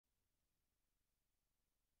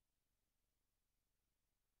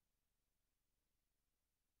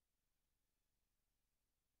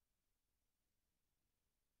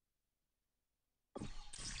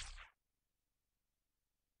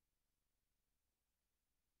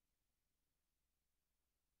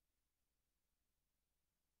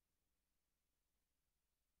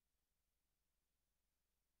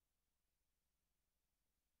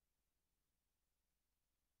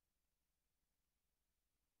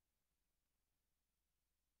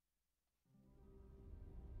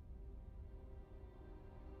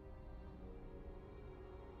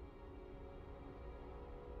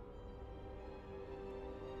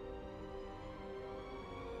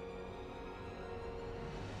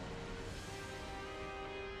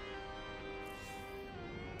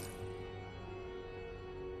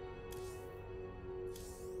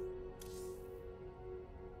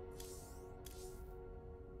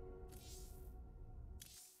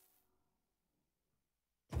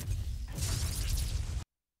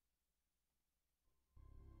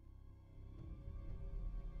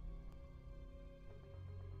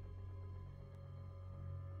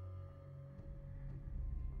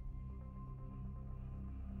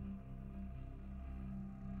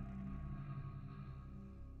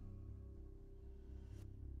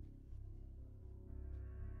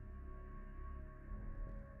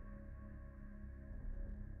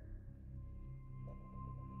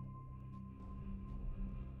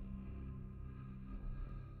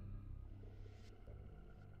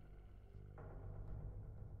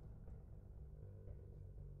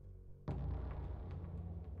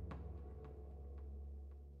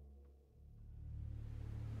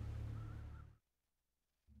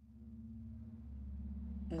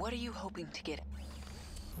What are you hoping to get?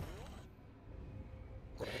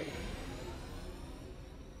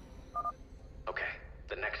 Okay,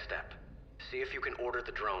 the next step. See if you can order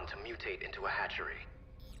the drone to mutate into a hatchery.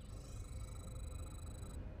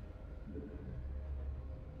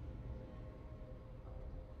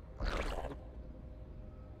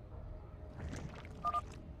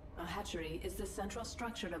 A hatchery is the central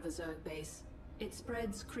structure of a Zerg base. It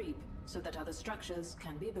spreads creep so that other structures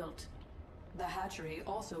can be built. The hatchery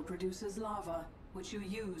also produces larvae, which you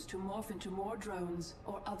use to morph into more drones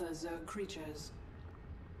or other Zerg creatures.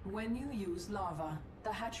 When you use larvae,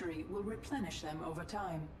 the hatchery will replenish them over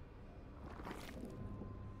time.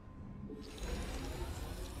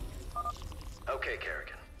 Okay,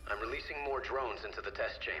 Kerrigan. I'm releasing more drones into the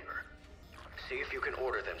test chamber. See if you can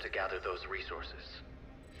order them to gather those resources.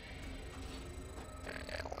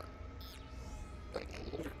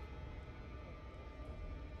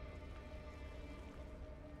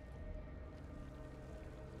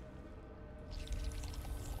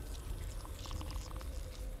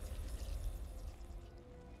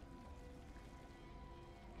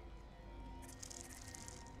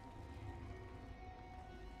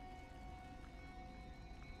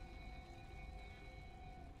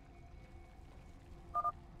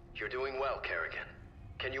 You're doing well, Kerrigan.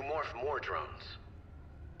 Can you morph more drones?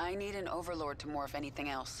 I need an overlord to morph anything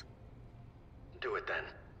else. Do it then.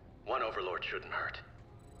 One overlord shouldn't hurt.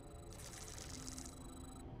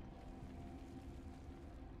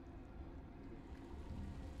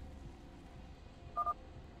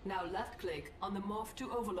 Now left-click on the Morph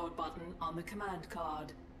to Overlord button on the command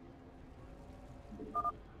card.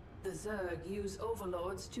 The Zerg use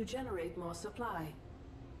overlords to generate more supply.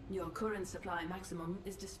 Your current supply maximum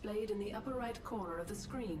is displayed in the upper right corner of the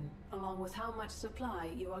screen, along with how much supply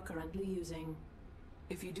you are currently using.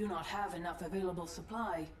 If you do not have enough available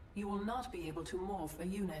supply, you will not be able to morph a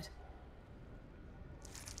unit.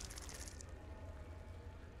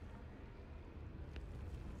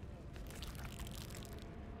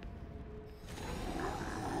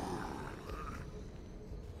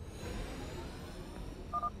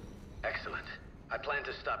 Excellent. I plan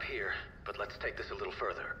to stop here, but let's take this a little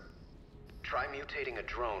further. Try mutating a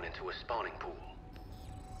drone into a spawning pool.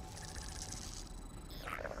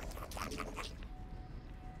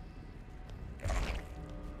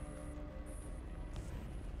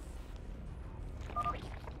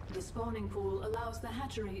 The spawning pool allows the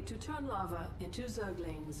hatchery to turn larvae into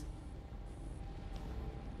Zerglings.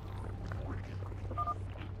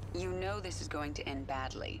 You know this is going to end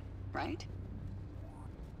badly, right?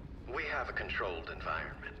 We have a controlled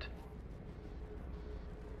environment.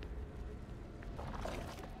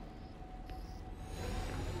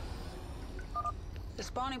 The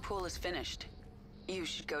spawning pool is finished. You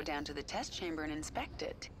should go down to the test chamber and inspect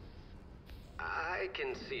it. I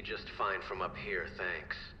can see just fine from up here,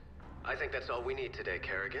 thanks. I think that's all we need today,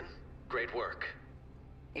 Kerrigan. Great work.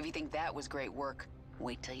 If you think that was great work,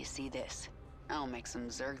 wait till you see this. I'll make some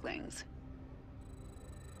Zerglings.